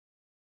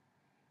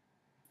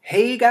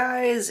Hey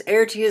guys,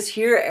 Airtius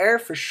here, Air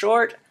for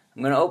short.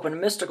 I'm going to open a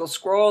mystical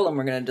scroll and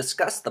we're going to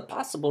discuss the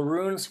possible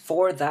runes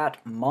for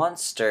that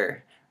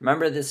monster.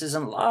 Remember, this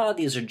isn't law,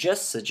 these are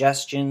just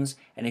suggestions,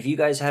 and if you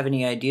guys have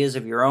any ideas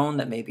of your own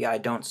that maybe I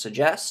don't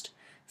suggest,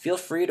 feel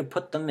free to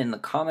put them in the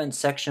comment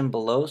section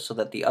below so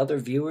that the other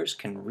viewers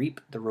can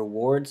reap the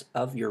rewards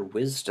of your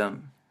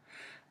wisdom.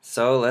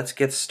 So let's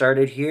get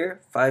started here.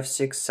 5,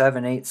 6,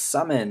 7, 8,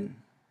 summon.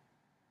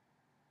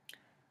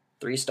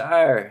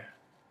 3-star.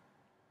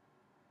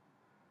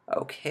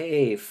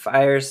 Okay,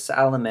 Fire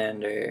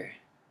Salamander.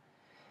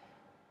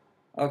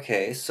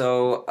 Okay,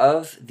 so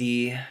of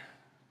the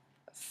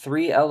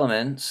three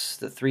elements,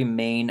 the three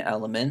main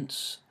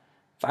elements,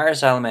 Fire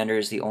Salamander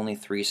is the only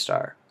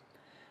 3-star.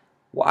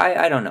 Why?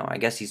 I don't know. I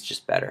guess he's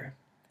just better.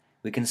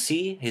 We can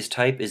see his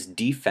type is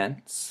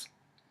defense.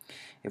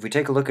 If we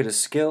take a look at his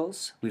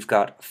skills, we've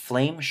got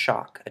Flame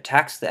Shock,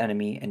 attacks the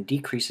enemy and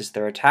decreases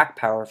their attack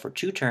power for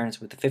 2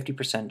 turns with a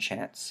 50%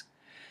 chance.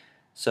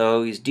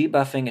 So he's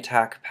debuffing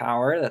attack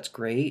power, that's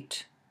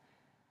great.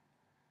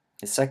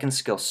 His second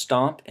skill,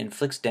 Stomp,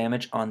 inflicts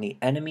damage on the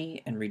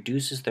enemy and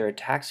reduces their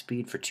attack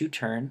speed for 2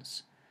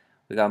 turns.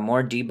 We got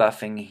more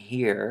debuffing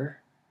here.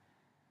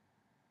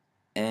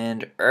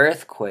 And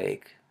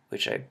Earthquake,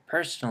 which I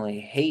personally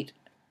hate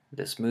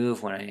this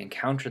move when I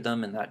encounter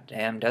them in that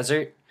damn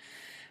desert.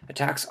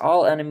 Attacks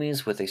all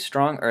enemies with a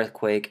strong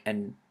earthquake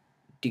and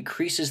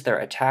decreases their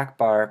attack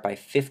bar by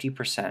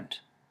 50%.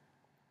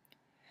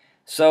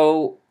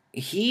 So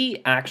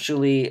he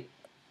actually,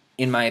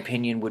 in my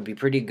opinion, would be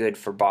pretty good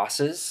for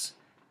bosses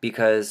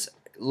because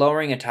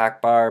lowering attack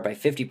bar by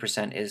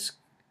 50% is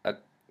a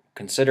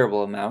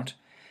considerable amount,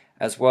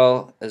 as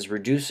well as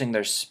reducing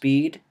their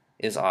speed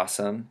is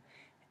awesome,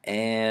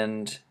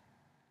 and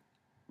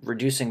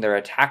reducing their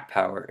attack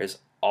power is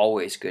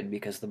always good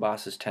because the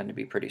bosses tend to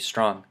be pretty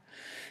strong.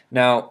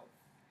 Now,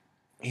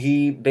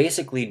 he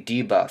basically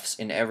debuffs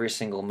in every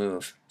single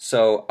move,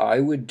 so I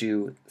would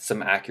do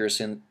some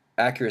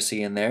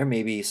accuracy in there,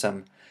 maybe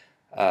some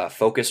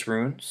focus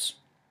runes.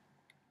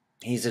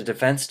 He's a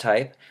defense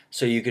type,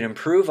 so you can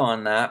improve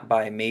on that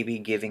by maybe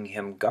giving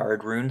him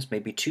guard runes,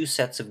 maybe 2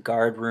 sets of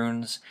guard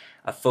runes,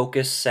 a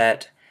focus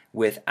set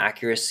with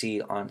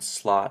accuracy on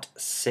slot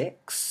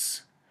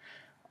 6.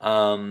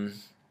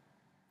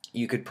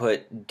 You could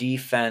put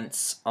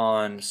defense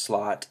on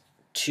slot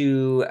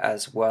 2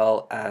 as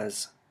well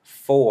as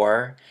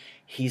 4.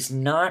 He's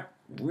not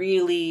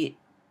really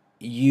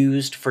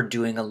used for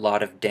doing a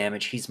lot of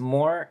damage. He's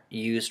more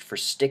used for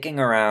sticking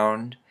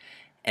around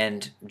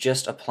and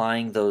just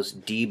applying those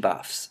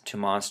debuffs to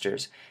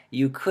monsters.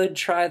 You could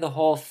try the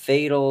whole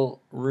fatal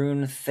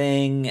rune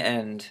thing,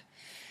 and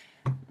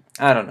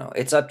I don't know,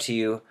 it's up to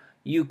you.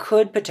 You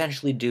could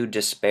potentially do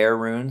despair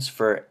runes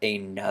for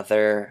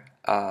another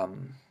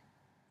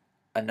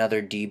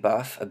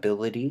debuff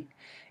ability.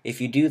 If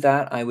you do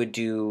that, I would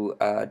do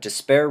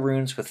despair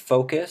runes with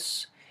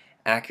focus,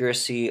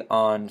 accuracy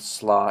on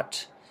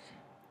slot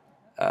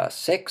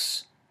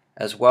 6,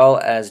 as well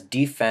as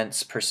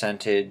defense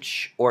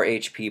percentage or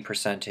HP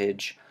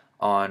percentage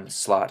on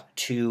slot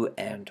 2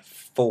 and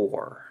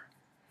 4.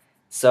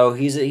 So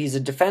he's a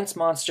defense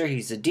monster,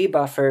 he's a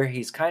debuffer,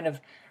 he's kind of,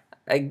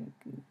 I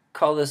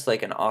call this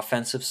like an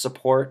offensive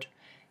support.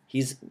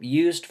 He's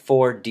used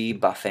for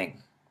debuffing.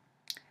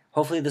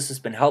 Hopefully this has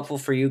been helpful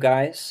for you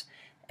guys,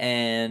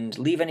 and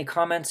leave any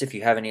comments if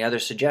you have any other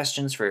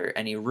suggestions for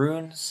any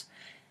runes.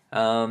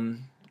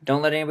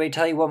 Don't let anybody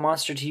tell you what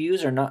monster to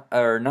use or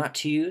not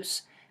to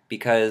use,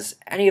 because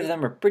any of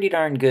them are pretty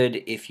darn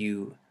good if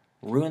you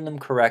rune them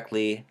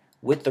correctly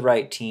with the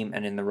right team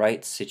and in the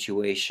right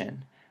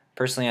situation.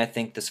 Personally, I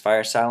think this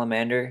Fire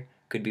Salamander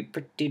could be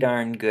pretty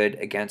darn good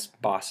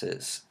against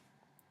bosses.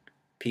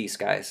 Peace,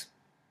 guys.